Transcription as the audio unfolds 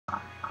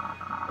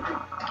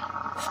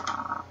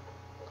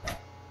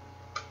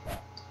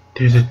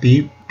There's a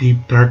deep,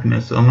 deep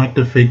darkness, unlike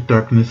the fake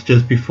darkness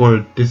just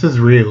before. This is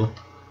real.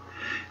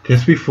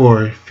 Just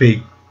before,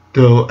 fake.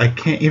 Though I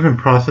can't even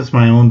process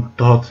my own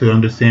thoughts to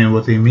understand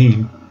what they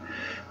mean.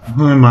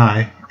 Who am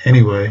I,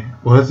 anyway?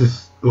 What is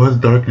this? What is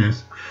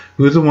darkness?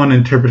 Who's the one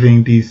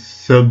interpreting these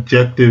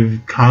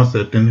subjective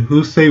concepts, and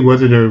who say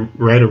whether they're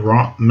right or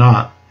wrong?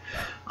 Not.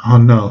 I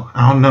don't know.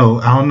 I don't know.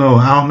 I don't know.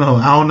 I don't know.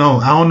 I don't know.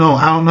 I don't know.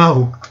 I don't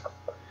know.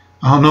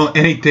 I don't know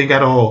anything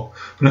at all.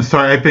 From the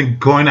start, I've been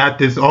going at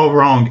this all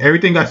wrong.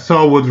 Everything I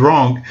saw was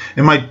wrong,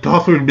 and my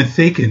thoughts were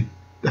mistaken.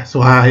 That's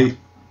why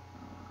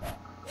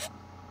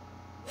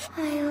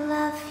I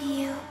love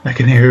you. I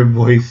can hear a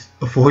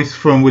voice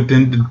from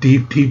within the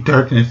deep, deep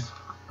darkness.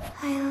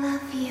 I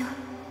love you.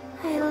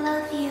 I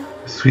love you.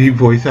 A sweet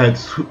voice that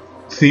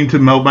seemed to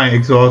melt my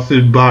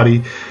exhausted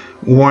body,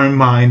 worn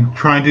mind,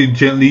 trying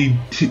gently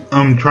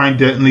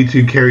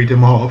to carry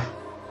them off.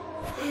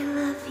 I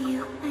love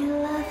you. I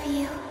love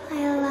you.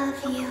 I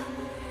love you.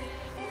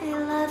 I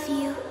love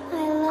you.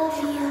 I love you.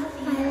 I love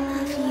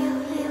you.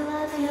 I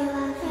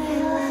love you. I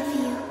love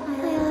you.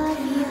 I love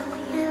you. I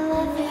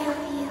love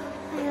you.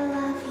 I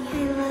love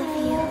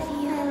you. I love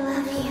you. I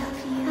love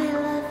you. I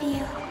love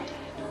you.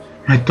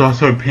 My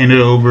thoughts are painted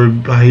over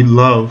by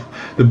love.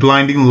 The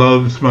blinding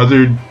love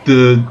smothered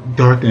the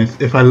darkness.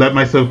 If I let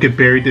myself get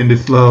buried in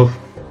this love.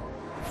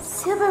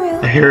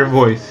 Subaru. I hear a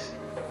voice.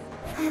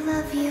 I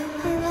love you.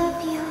 I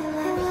love you.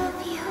 I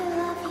love you. I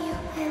love you.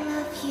 I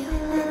love you.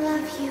 I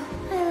love you.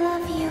 I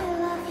love you. I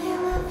love you.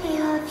 I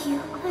love you.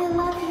 I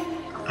love you.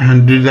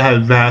 And through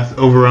that vast,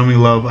 overwhelming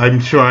love, I'm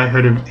sure I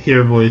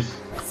hear a voice.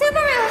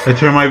 Subaru. I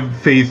turn my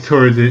face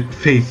towards it.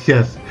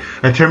 Yes.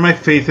 I turn my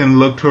face and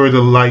look towards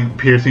the light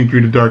piercing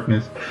through the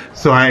darkness.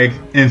 So I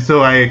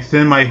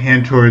extend my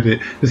hand towards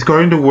it,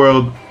 discarding the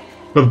world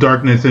of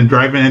darkness and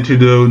driving into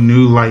the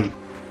new light.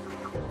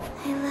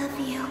 I love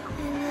you.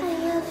 I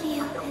love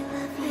you. I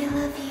love you. I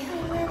love you.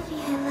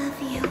 I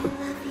love you.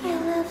 I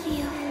love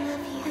you.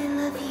 I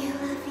love you. I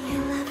love you.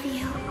 I love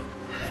you.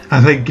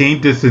 As I gain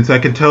distance, I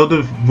can tell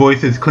the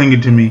voice is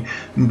clinging to me.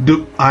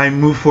 I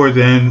move forward,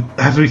 and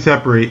as we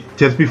separate,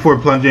 just before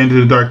plunging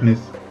into the darkness,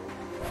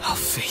 I'll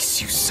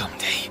face you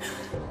someday.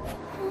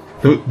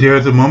 there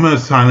is a moment of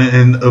silence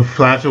and a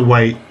flash of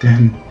white.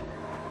 Then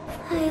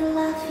I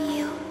love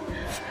you.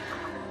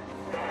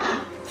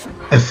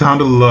 a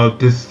sound of love,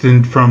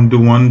 distant from the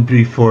one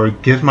before,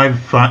 gives my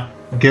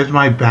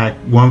back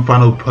one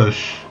final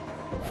push.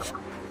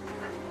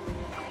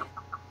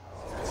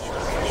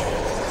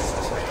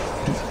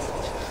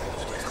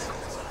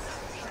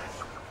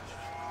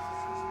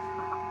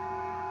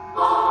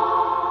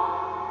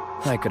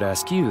 I could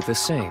ask you the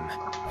same.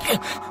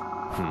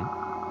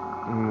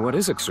 What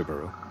is it,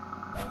 Subaru?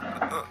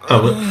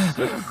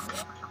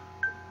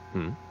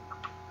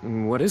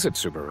 What is it,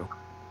 Subaru?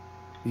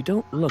 You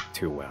don't look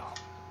too well.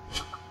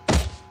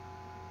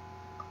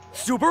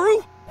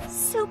 Subaru?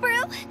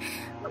 Subaru?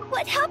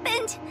 What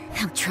happened?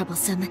 How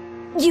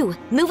troublesome. You,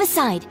 move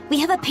aside. We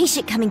have a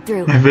patient coming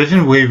through. My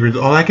vision wavers.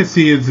 All I can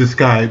see is the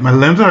sky. My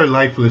limbs are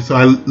lifeless, so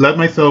I let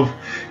myself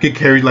get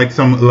carried like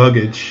some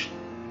luggage.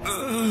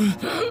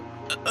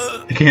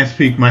 I can't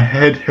speak. My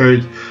head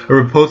hurts. A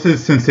repulsive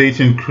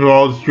sensation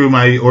crawls through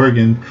my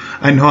organs.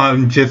 I know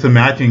I'm just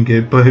imagining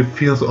it, but it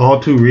feels all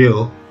too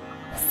real.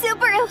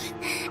 Subaru!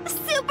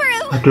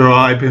 Subaru! After all,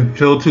 I've been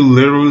filled to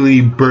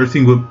literally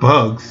bursting with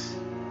bugs.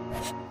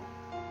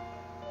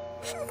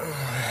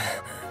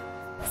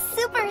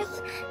 Subaru,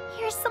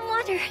 here's some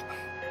water.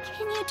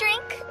 Can you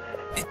drink?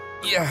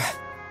 Yeah,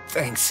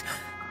 thanks.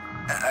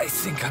 I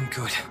think I'm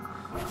good.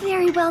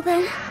 Very well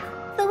then.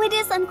 Though it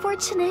is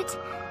unfortunate.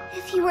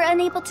 If you were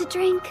unable to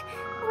drink,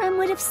 Rem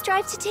would have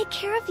strived to take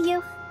care of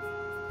you.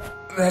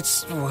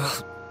 That's,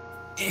 well,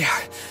 yeah.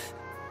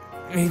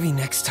 Maybe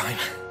next time.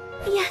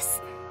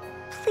 Yes.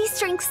 Please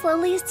drink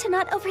slowly as to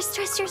not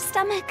overstress your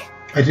stomach.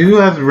 I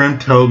do as Rem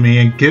told me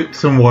and get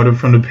some water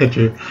from the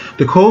pitcher.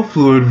 The cold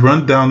fluid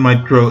runs down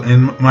my throat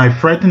and my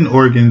frightened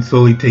organs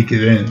slowly take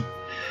it in.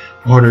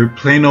 Water,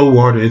 plain old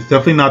water. It's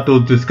definitely not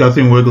those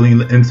disgusting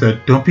wiggling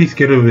insects. Don't be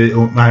scared of it,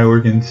 my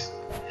organs.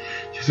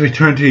 Just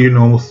return to your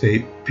normal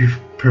state.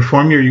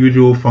 Perform your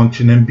usual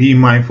function and be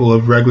mindful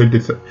of regular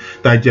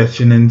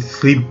digestion and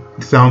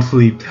sound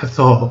sleep. That's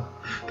all.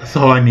 That's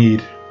all I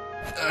need.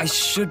 I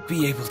should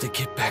be able to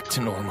get back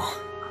to normal.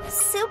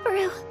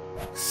 Subaru.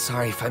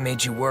 Sorry if I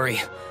made you worry.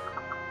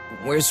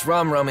 Where's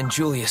Ram and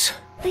Julius?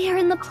 They are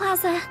in the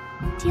plaza,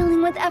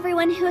 dealing with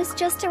everyone who has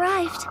just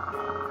arrived.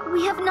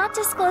 We have not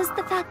disclosed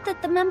the fact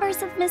that the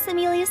members of Miss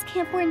Amelia's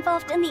camp were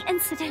involved in the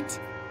incident.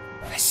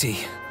 I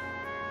see.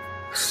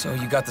 So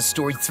you got the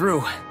story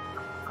through.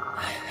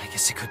 I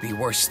guess it could be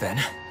worse then.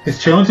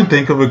 It's chilling to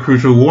think of a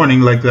crucial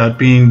warning like that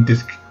being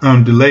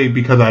delayed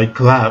because I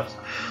collapsed.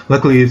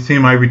 Luckily, it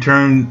seemed I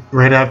returned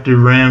right after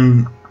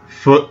Ram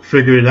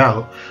figured it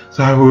out,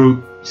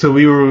 so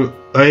we were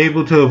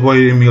able to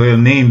avoid Amelia's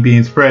name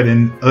being spread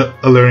and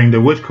alerting the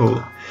witch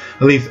cult.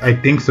 At least I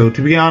think so.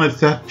 To be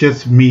honest, that's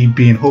just me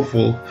being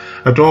hopeful.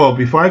 After all,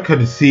 before I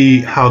could see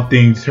how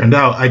things turned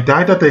out, I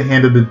died at the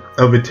hand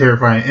of a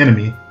terrifying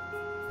enemy.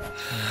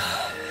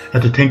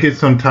 After taking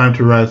some time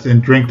to rest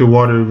and drink the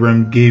water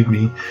Rem gave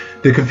me,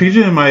 the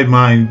confusion in my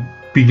mind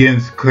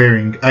begins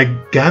clearing. I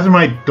gather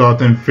my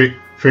thoughts and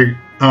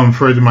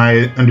further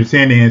my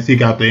understanding and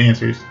seek out the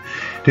answers.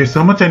 There's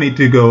so much I need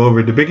to go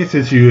over. The biggest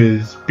issue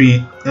is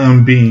being.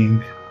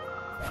 The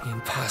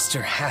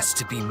imposter has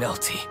to be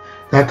Melty.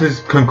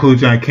 That's the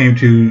conclusion I came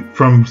to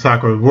from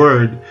Sakura's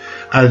word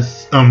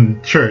as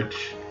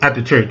at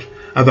the church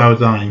as I was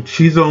dying.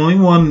 She's the only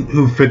one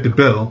who fit the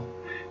bill.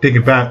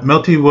 Thinking back,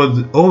 Melty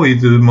was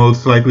always the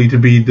most likely to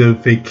be the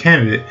fake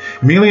candidate.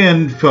 Amelia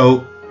and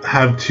Felt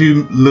have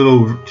too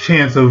little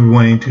chance of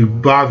winning to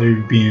bother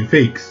being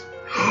fakes.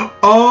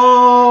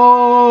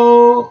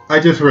 Oh! I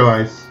just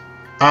realized.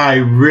 I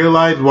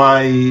realized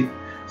why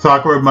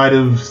Sakura might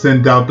have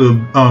sent out the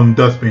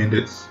dust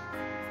bandits.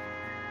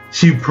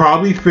 She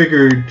probably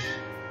figured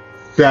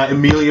that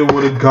Amelia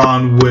would have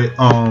gone with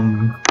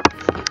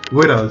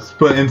us,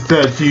 but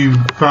instead she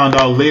found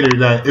out later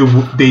that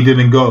they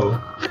didn't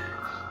go.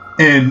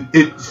 And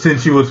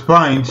since she was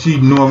fine, she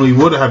normally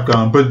would have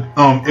gone, but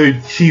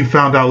she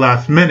found out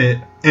last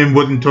minute and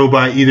wasn't told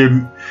by either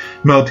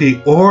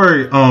Melty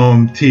or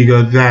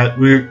Taiga that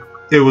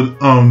it was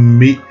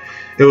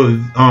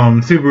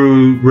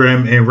Subaru,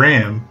 Rem, and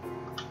Ram.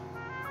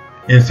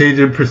 And Sage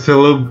and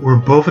Priscilla were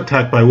both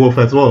attacked by Wolf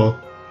as well.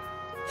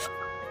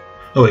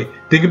 Oh wait,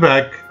 thinking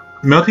back,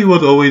 Melty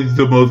was always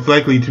the most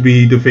likely to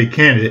be the fake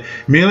candidate.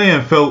 Amelia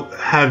and Felt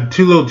had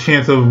too little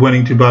chance of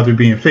winning to bother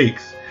being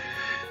fakes.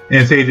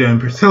 And Sage and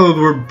Priscilla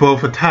were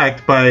both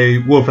attacked by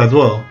Wolf as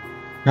well.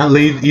 That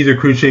leaves either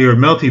Crochet or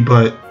Melty,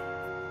 but...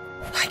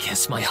 I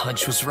guess my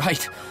hunch was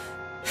right.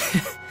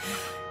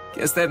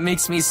 Guess that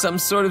makes me some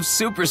sort of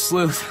super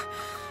sleuth.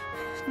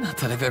 Not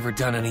that I've ever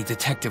done any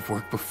detective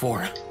work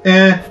before.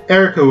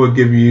 Erica would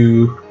give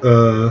you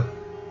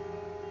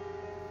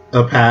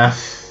a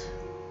pass.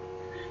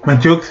 My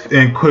jokes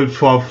and quips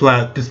fall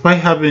flat. Despite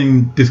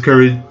having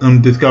discovered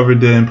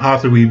the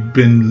imposter we've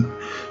been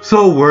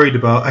so worried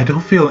about, I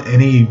don't feel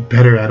any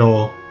better at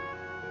all.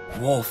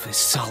 Wolf is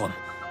solemn.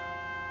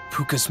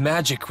 Puka's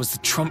magic was the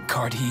trump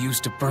card he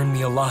used to burn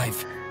me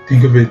alive.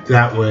 Think of it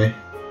that way.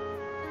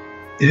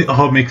 It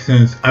all makes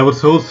sense. I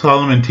was told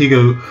Solemn and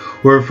Taiga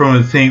were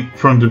from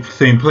the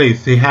same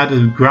place. They had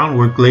the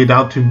groundwork laid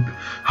out to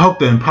help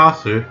the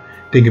imposter.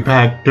 Thinking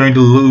back, during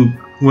the loop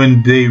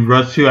when they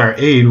rushed to our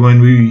aid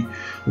when we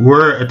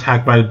were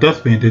attacked by the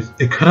dust bandits,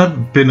 it could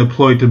have been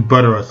deployed to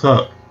butter us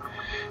up.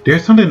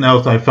 There's something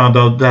else I found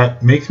out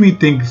that makes me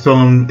think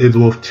Solemn is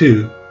Wolf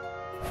too.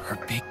 Her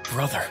big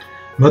brother.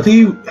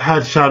 Melty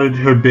had shouted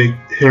her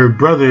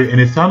brother, and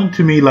it sounded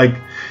to me like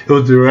it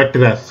was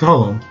directed at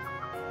Solemn.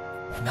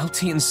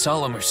 Melty and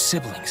Solemn are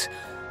siblings.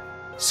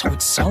 So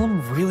would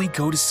Solemn really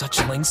go to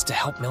such lengths to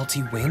help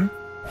Melty win?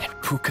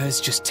 And Puka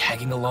is just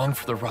tagging along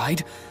for the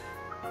ride?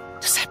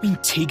 Does that mean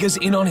Taiga's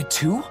in on it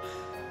too?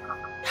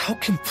 How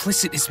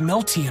complicit is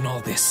Melty in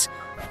all this?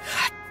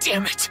 God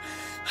damn it!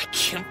 I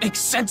can't make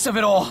sense of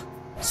it all!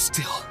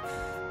 Still,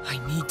 I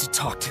need to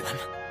talk to them.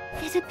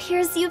 It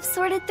appears you've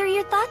sorted through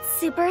your thoughts,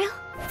 Subaru.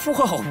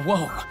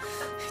 Whoa.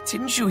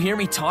 Didn't you hear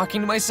me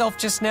talking to myself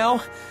just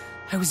now?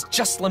 I was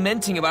just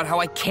lamenting about how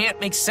I can't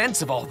make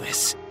sense of all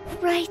this.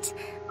 Right,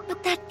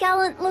 but that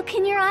gallant look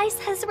in your eyes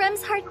has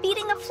Rem's heart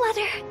beating a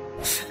flutter.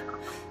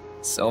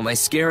 So my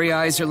scary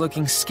eyes are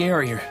looking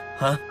scarier,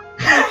 huh?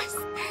 Yes,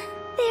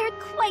 they are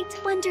quite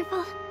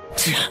wonderful.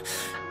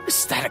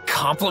 Is that a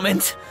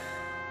compliment?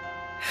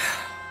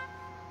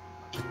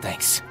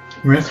 Thanks.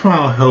 Rem's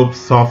smile helps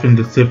soften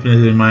the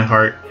stiffness in my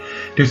heart.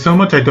 There's so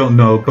much I don't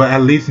know, but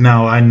at least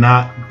now I'm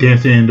not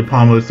dancing in the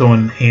palm of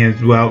someone's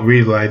hands without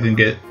realizing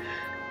it.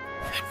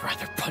 I'd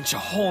rather punch a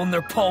hole in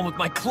their palm with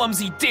my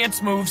clumsy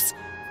dance moves.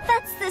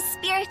 That's the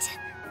spirit.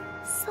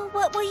 So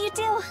what will you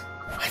do?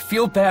 I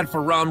feel bad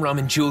for Ram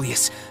and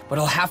Julius, but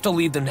I'll have to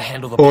leave them to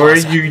handle the Or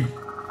plaza.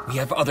 We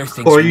have other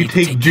things. Or you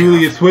take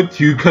Julius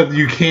with you because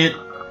you can't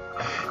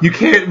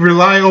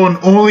rely on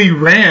only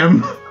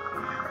Ram.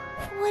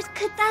 What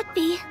could that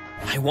be?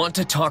 I want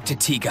to talk to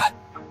Taiga.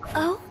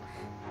 Oh?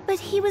 But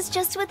he was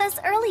just with us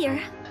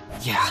earlier.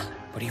 Yeah,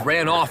 but he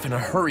ran off in a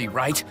hurry,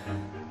 right?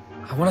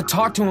 I want to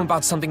talk to him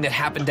about something that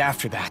happened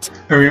after that.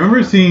 I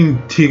remember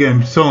seeing Taiga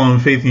and Solon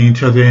facing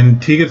each other, and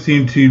Taiga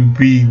seemed to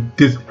be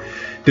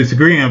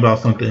disagreeing about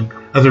something.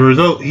 As a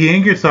result, he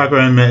angered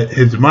Sakura and met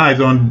his demise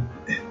on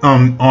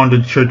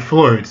the church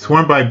floor,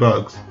 swarmed by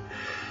bugs.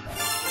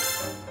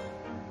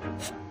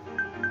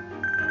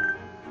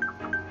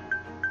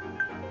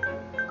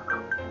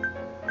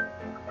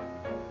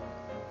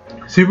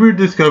 Subaru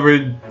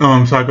discovered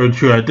Sakura's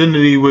true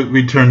identity with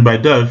Return by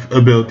Death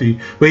ability,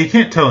 but he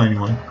can't tell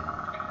anyone.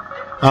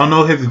 I don't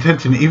know his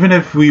intention, even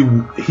if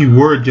he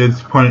were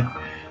just pointing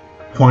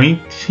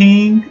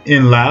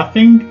and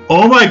laughing.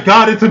 Oh my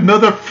god, it's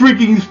another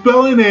freaking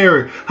spelling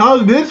error! How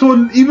is this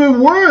one even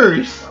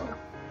worse?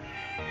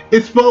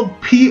 It's spelled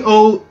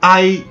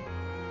P-O-I-T-N-I-N-G,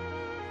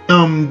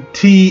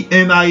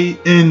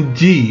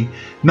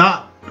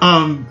 not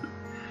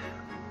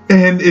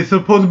and it's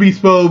supposed to be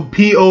spelled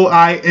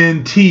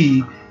P-O-I-N-T-I-N-G,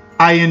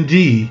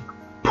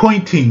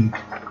 pointing.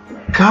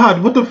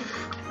 God, what the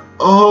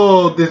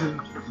oh, this is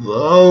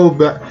so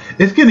bad.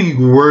 It's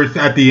getting worse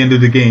at the end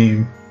of the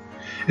game.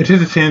 If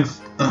there's a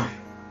chance...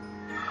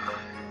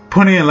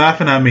 pointing and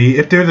laughing at me,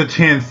 if there's a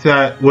chance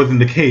that wasn't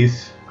the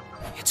case.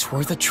 It's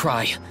worth a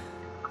try.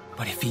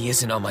 But if he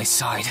isn't on my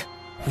side,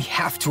 we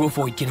have to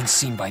avoid getting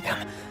seen by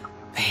them.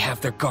 They have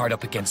their guard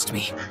up against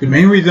me. The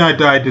main reason I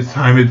died this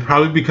time is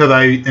probably because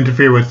I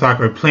interfered with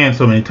Sakura's plan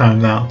so many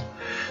times now.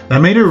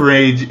 That made her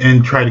rage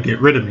and try to get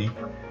rid of me.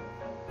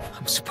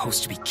 I'm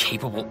supposed to be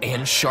capable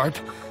and sharp?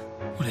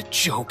 What a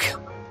joke.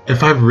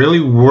 If I really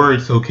were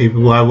so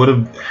capable, I would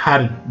have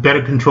had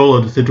better control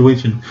of the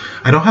situation.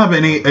 I don't have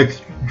any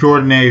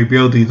extraordinary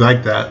abilities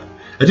like that.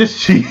 I just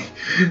cheat.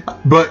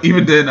 But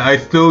even then, I'm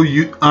still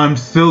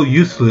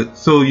useless.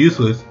 So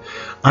useless.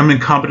 I'm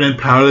incompetent,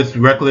 powerless,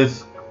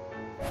 reckless.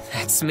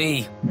 That's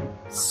me.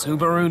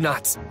 Subaru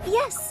nuts.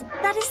 Yes,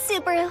 that is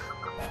Subaru.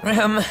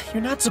 Rem,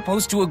 you're not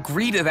supposed to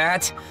agree to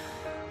that.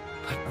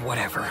 But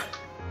whatever.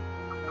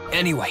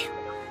 Anyway,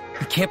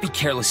 we can't be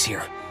careless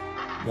here.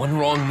 One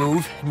wrong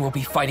move, and we'll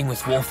be fighting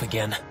with Wolf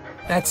again.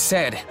 That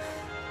said,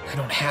 I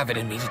don't have it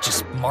in me to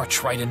just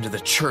march right into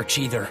the church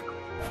either.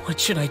 What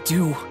should I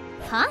do?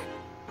 Huh?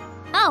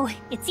 Oh,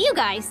 it's you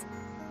guys.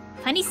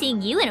 Funny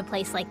seeing you in a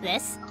place like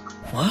this.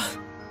 What?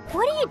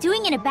 What are you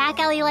doing in a back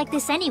alley like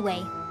this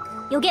anyway?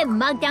 You'll get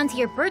mugged down to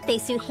your birthday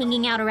suit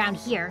hanging out around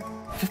here.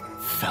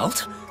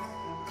 Felt?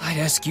 I'd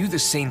ask you the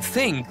same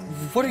thing.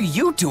 What are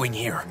you doing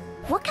here?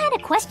 What kind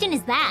of question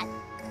is that?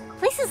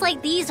 Places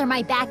like these are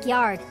my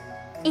backyard.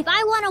 If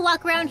I want to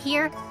walk around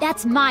here,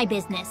 that's my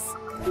business.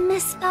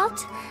 Miss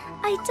Felt,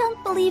 I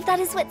don't believe that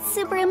is what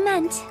Subaru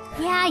meant.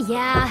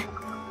 Yeah.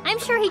 I'm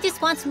sure he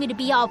just wants me to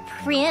be all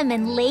prim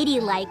and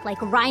ladylike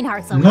like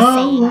Reinhardt's always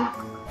saying.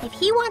 If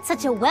he wants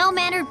such a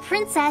well-mannered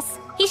princess,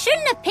 he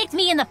shouldn't have picked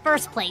me in the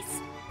first place.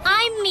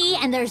 I'm me,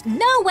 and there's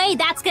no way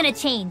that's gonna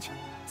change.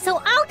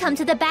 So I'll come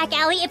to the back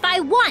alley if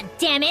I want,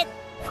 damn it!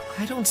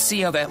 I don't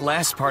see how that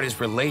last part is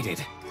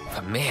related.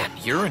 But man,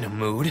 you're in a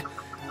mood.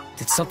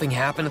 Did something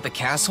happen at the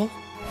castle?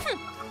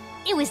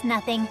 It was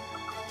nothing.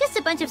 Just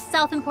a bunch of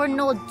self-important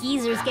old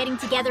geezers getting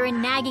together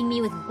and nagging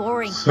me with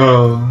boring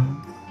crap.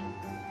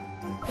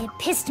 It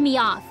pissed me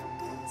off.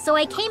 So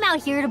I came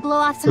out here to blow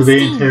off some So they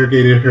steam.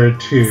 interrogated her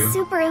too.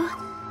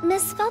 Subaru,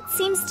 Miss Felt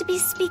seems to be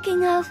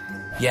speaking of...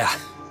 Yeah,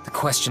 the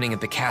questioning at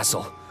the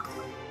castle.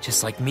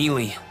 Just like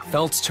Mealy,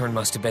 Felt's turn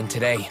must have been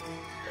today.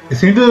 It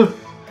seemed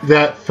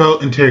that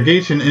Felt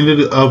interrogation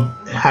ended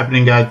up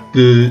happening at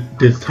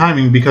this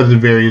timing because of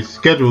various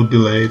schedule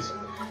delays.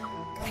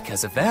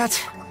 Because of that,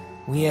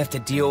 we have to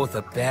deal with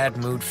a bad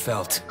mood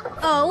Felt.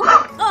 Oh,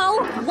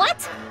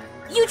 what?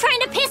 You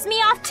trying to piss me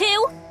off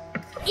too?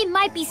 It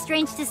might be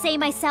strange to say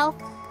myself,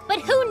 but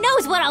who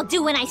knows what I'll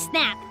do when I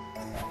snap?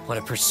 What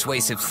a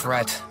persuasive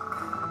threat.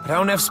 But I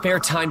don't have spare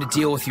time to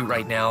deal with you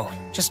right now.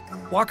 Just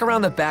walk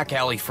around the back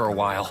alley for a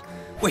while.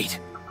 Wait,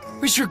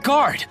 where's your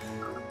guard?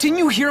 Didn't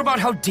you hear about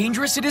how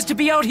dangerous it is to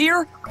be out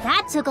here?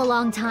 That took a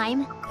long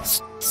time.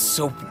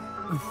 So,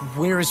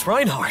 where is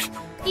Reinhardt?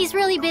 He's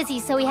really busy,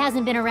 so he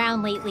hasn't been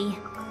around lately.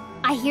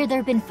 I hear there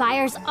have been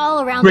fires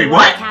all around Wait, the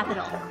what?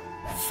 capital.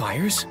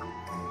 Fires?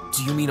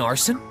 Do you mean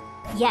arson?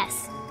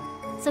 Yes.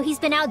 So he's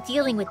been out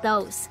dealing with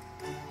those.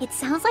 It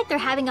sounds like they're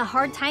having a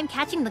hard time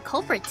catching the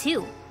culprit,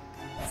 too.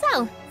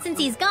 So, since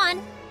he's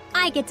gone,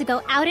 I get to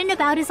go out and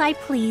about as I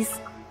please.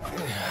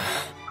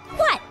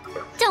 What?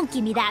 Don't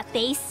give me that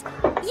face.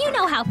 You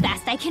know how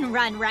fast I can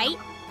run, right?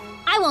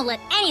 I won't let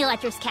any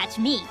electors catch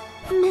me.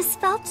 Miss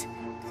Felt,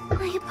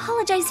 I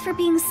apologize for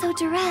being so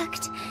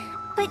direct,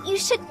 but you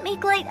should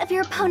make light of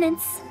your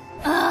opponents.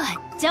 Ugh,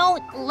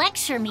 don't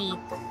lecture me.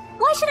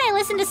 Why should I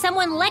listen to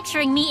someone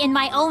lecturing me in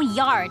my own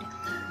yard?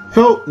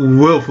 Felt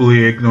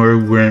willfully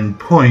ignored one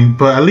point,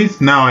 but at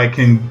least now I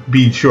can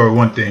be sure of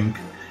one thing.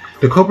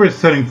 The culprits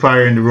setting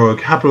fire in the royal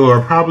capital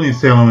are probably in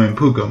Salem and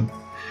Pukum.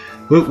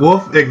 With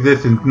Wolf's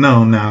existence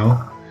known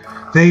now,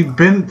 they've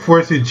been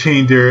forced to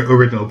change their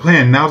original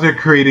plan. Now they're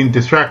creating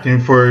distraction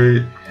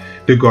for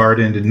the guard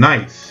and the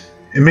knights.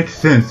 It makes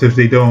sense if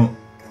they don't.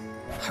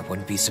 I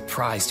wouldn't be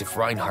surprised if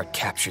Reinhardt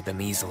captured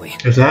them easily.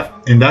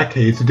 In that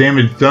case, the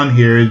damage done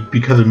here is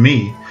because of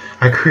me.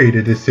 I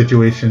created this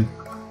situation.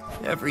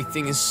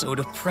 Everything is so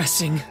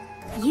depressing.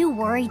 You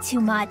worry too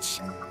much.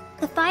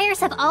 The fires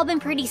have all been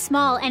pretty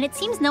small, and it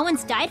seems no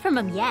one's died from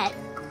them yet.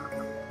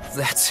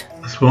 That's...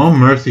 A small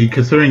mercy,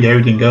 considering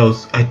everything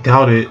else. I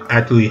doubt it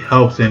actually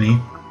helps any.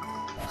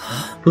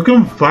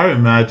 Pukum fire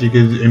magic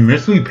is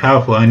immensely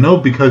powerful. I know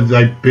because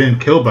I've been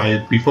killed by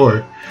it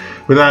before.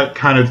 With that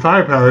kind of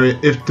firepower,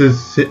 if the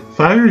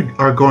fire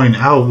are going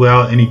out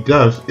without any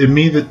deaths, it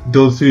means that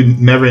those who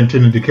never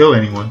intended to kill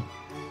anyone.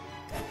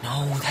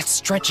 No, that's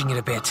stretching it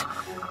a bit.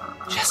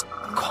 Just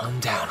calm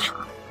down.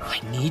 I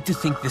need to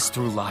think this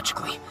through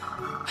logically.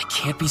 I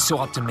can't be so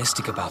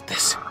optimistic about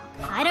this.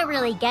 I don't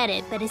really get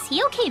it, but is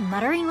he okay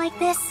muttering like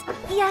this?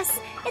 Yes,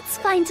 it's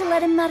fine to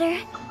let him mutter.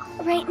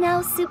 Right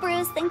now, Subaru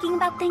is thinking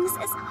about things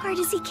as hard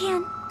as he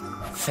can.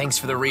 Thanks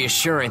for the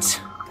reassurance.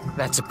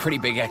 That's a pretty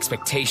big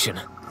expectation.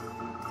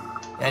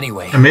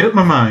 Anyway, I made up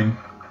my mind.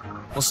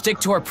 We'll stick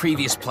to our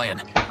previous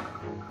plan.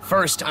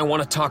 First, I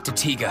want to talk to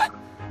Taiga.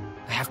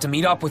 I have to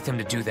meet up with him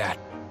to do that,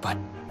 but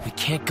we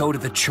can't go to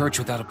the church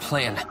without a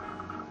plan.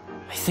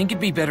 I think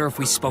it'd be better if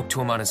we spoke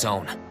to him on his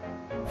own.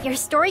 Your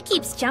story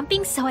keeps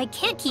jumping, so I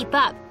can't keep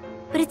up.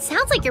 But it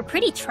sounds like you're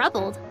pretty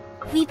troubled.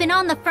 We've been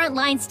on the front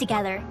lines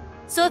together,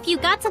 so if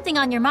you've got something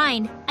on your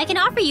mind, I can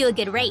offer you a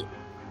good rate.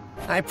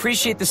 I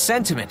appreciate the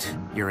sentiment,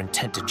 your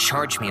intent to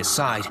charge me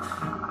aside.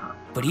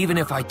 But even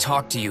if I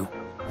talk to you...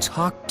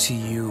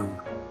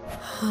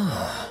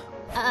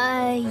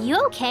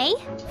 You okay?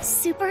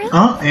 Subaru?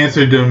 I'll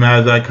answer them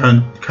as I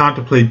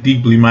contemplate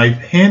deeply, my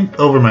hand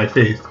over my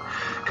face.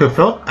 Could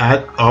Felt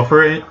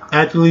offer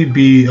actually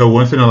be a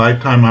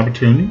once-in-a-lifetime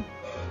opportunity?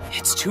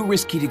 It's too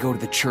risky to go to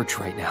the church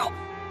right now.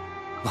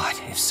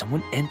 But if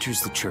someone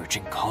enters the church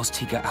and calls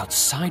Taiga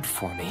outside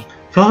for me...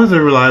 Felt is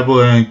a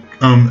reliable and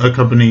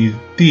accompanied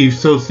thief,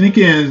 so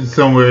sneaking in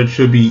somewhere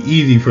should be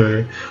easy for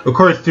her. Of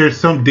course, there's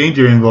some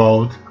danger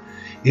involved.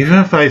 Even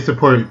if I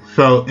support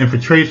Felt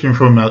infiltration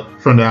from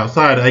the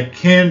outside, I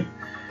can't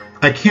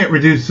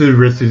reduce the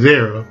risk to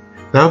zero.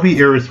 That would be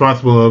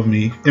irresponsible of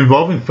me.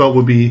 Involving Felt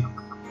would be...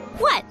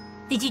 What?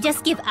 Did you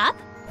just give up?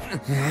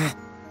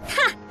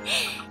 Ha!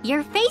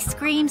 Your face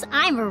screams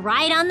I'm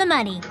right on the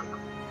money.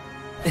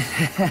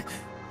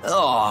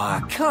 Aw,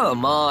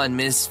 come on,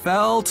 Miss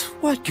Felt.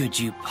 What could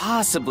you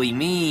possibly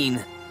mean?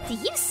 Do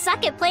you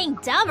suck at playing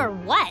dumb or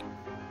what?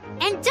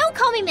 And don't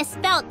call me Miss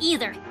Felt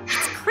either.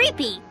 It's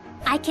creepy.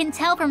 I can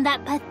tell from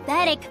that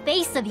pathetic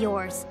face of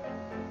yours.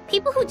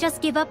 People who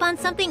just give up on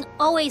something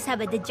always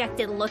have a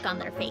dejected look on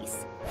their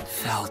face.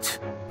 Felt.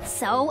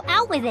 So,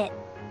 out with it.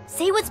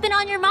 Say what's been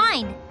on your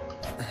mind.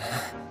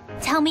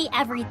 Tell me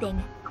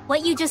everything.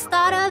 What you just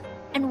thought of,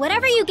 and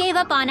whatever you gave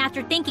up on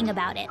after thinking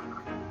about it.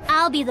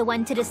 I'll be the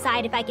one to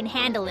decide if I can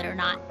handle it or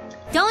not.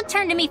 Don't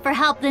turn to me for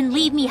help, then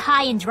leave me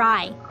high and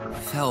dry.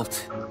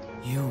 Felt.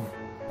 You...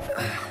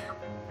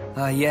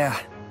 yeah.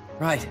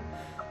 Right.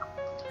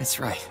 That's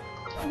right.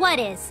 What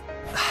is?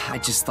 I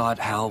just thought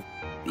how,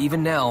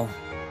 even now,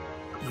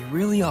 you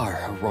really are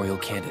a royal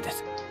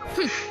candidate.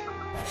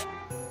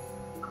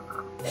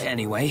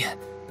 Anyway,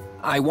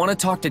 I want to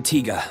talk to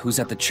Taiga, who's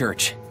at the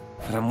church,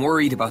 but I'm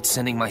worried about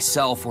sending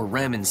myself or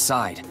Rem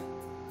inside.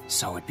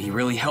 So it'd be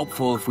really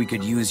helpful if we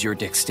could use your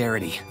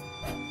dexterity.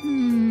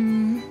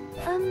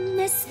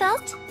 Miss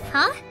Felt?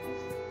 Huh?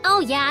 Oh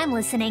yeah, I'm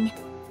listening.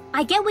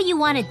 I get what you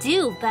want to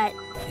do, but...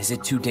 Is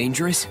it too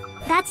dangerous?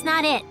 That's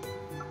not it.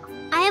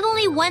 I have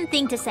only one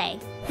thing to say.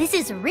 This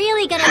is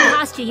really gonna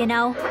cost you, you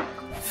know.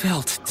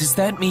 Felt, does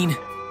that mean...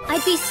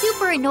 I'd be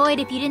super annoyed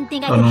if you didn't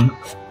think I Hold could... on.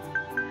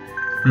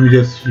 Let me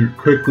just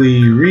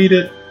quickly read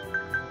it.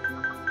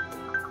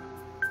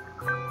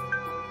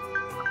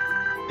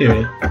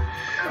 Anyway.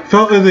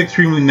 Felt is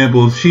extremely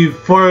nimble. She's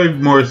far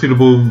more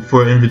suitable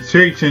for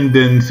infiltration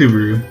than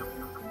Subaru.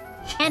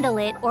 handle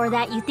it or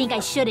that you think I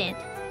shouldn't.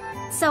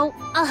 So,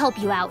 I'll help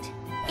you out.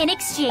 In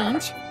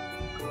exchange...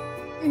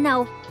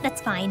 No,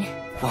 that's fine.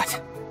 What?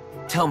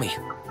 Tell me.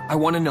 I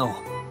want to know.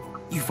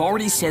 You've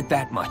already said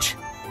that much.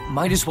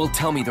 Might as well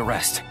tell me the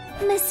rest.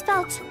 Miss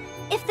Felt,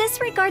 if this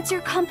regards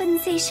your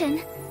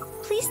compensation,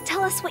 please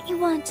tell us what you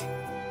want.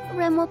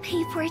 Rem will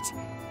pay for it,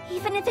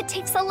 even if it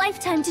takes a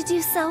lifetime to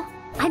do so.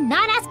 I'm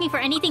not asking for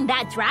anything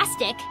that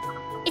drastic.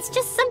 It's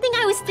just something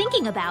I was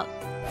thinking about.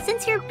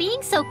 Since you're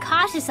being so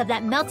cautious of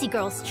that Melty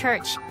Girl's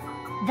church,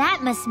 that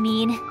must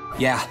mean...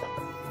 Yeah,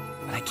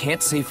 but I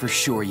can't say for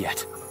sure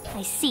yet.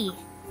 I see.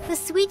 The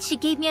sweets she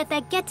gave me at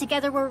that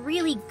get-together were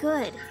really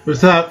good.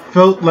 With that,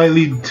 Felt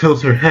lightly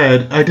tilts her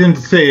head. I didn't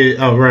say it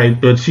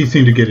outright, but she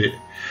seemed to get it.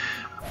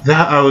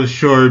 That I was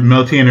sure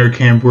Melty and her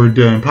camp were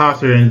the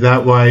imposter, and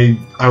that's why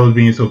I was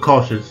being so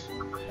cautious.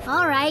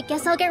 Alright,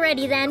 guess I'll get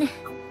ready then.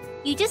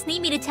 You just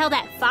need me to tell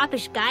that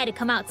foppish guy to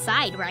come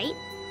outside, right?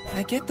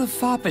 I get the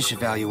foppish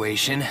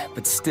evaluation,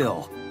 but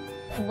still.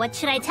 What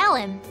should I tell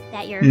him?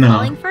 That you're No.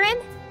 calling for him?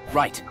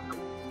 Right.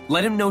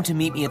 Let him know to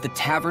meet me at the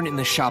tavern in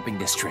the shopping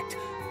district.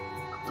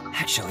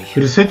 Actually...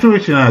 With the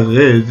situation as it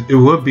is, it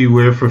would be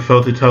weird for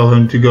Felt to tell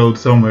him to go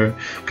somewhere,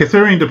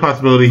 considering the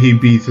possibility he'd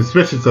be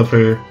suspicious of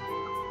her.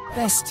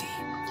 Bestie.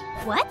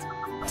 What?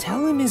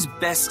 Tell him his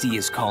bestie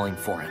is calling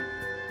for him.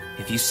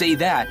 If you say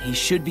that, he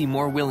should be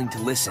more willing to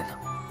listen.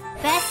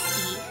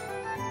 Bestie.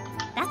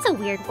 That's a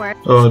weird word.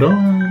 Hold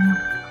on.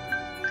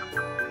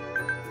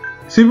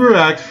 Subaru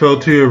asks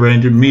Felt to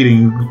arrange a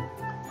meeting.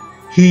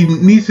 He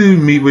needs to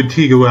meet with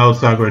Taiga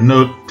outside for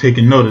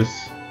taking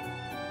notice.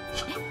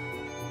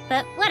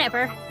 But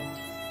whatever.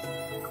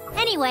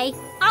 Anyway,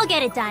 I'll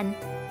get it done.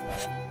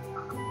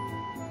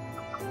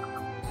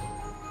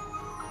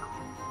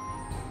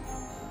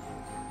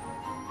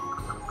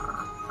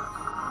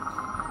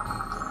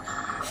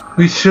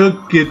 We should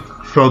get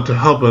Felt to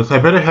help us. I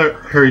better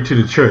hurry to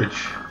the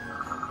church.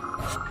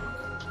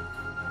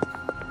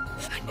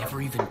 I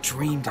never even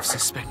dreamed of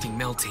suspecting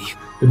Melty.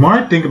 The more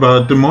I think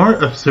about it, the more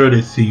absurd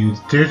it seems.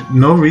 There's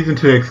no reason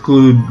to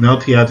exclude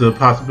Melty as a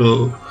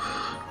possible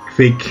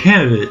fake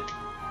candidate.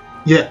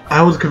 Yet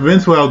I was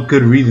convinced without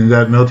good reason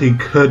that Melty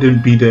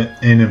couldn't be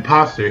an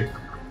imposter.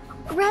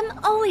 Rem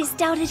always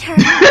doubted her.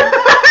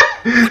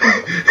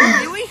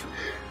 Really?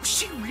 Was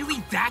she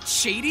really that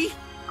shady?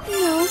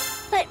 No,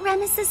 but Rem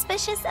is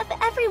suspicious of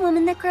every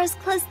woman that grows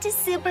close to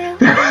Subaru.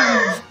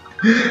 I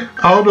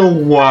don't know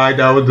why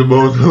that was the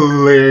most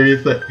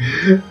hilarious.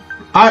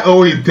 I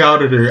always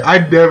doubted her. I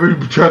never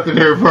trusted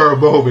her for a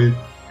moment.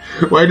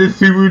 Why did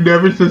Subaru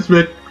never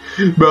suspect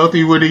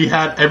Melty when he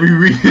had every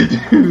reason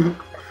to?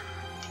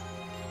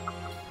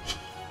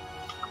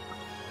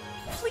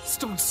 Please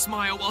don't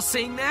smile while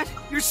saying that.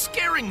 You're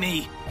scaring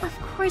me. Of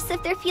course,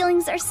 if their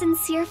feelings are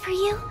sincere for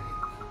you,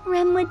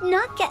 Rem would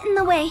not get in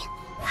the way.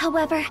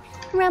 However,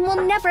 Rem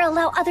will never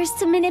allow others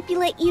to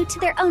manipulate you to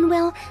their own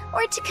will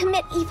or to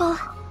commit evil.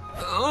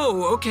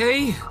 Oh,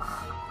 okay.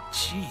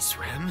 Jeez,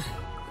 Rem.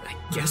 I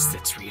guess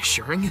that's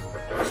reassuring.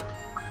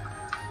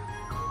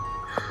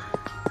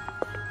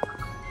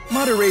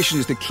 Moderation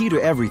is the key to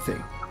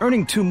everything.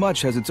 Earning too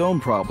much has its own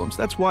problems.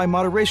 That's why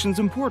moderation is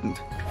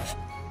important.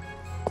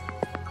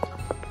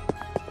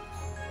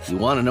 You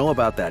want to know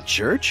about that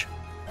church?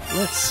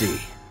 Let's see.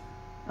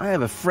 I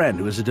have a friend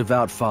who is a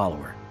devout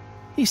follower.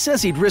 He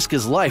says he'd risk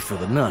his life for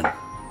the nun.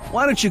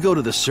 Why don't you go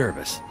to the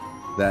service?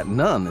 That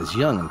nun is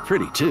young and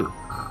pretty too.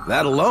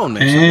 That alone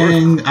makes it worth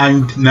it. And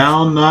I'm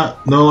now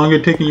no longer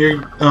taking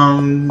your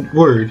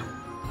word.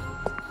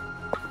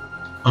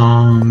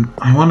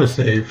 I want to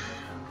save.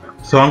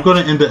 So I'm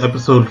going to end the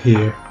episode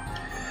here.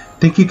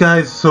 Thank you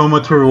guys so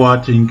much for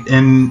watching.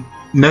 And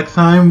next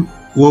time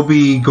we'll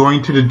be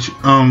going to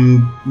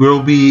the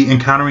we'll be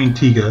encountering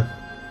Taiga.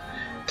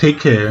 Take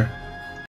care.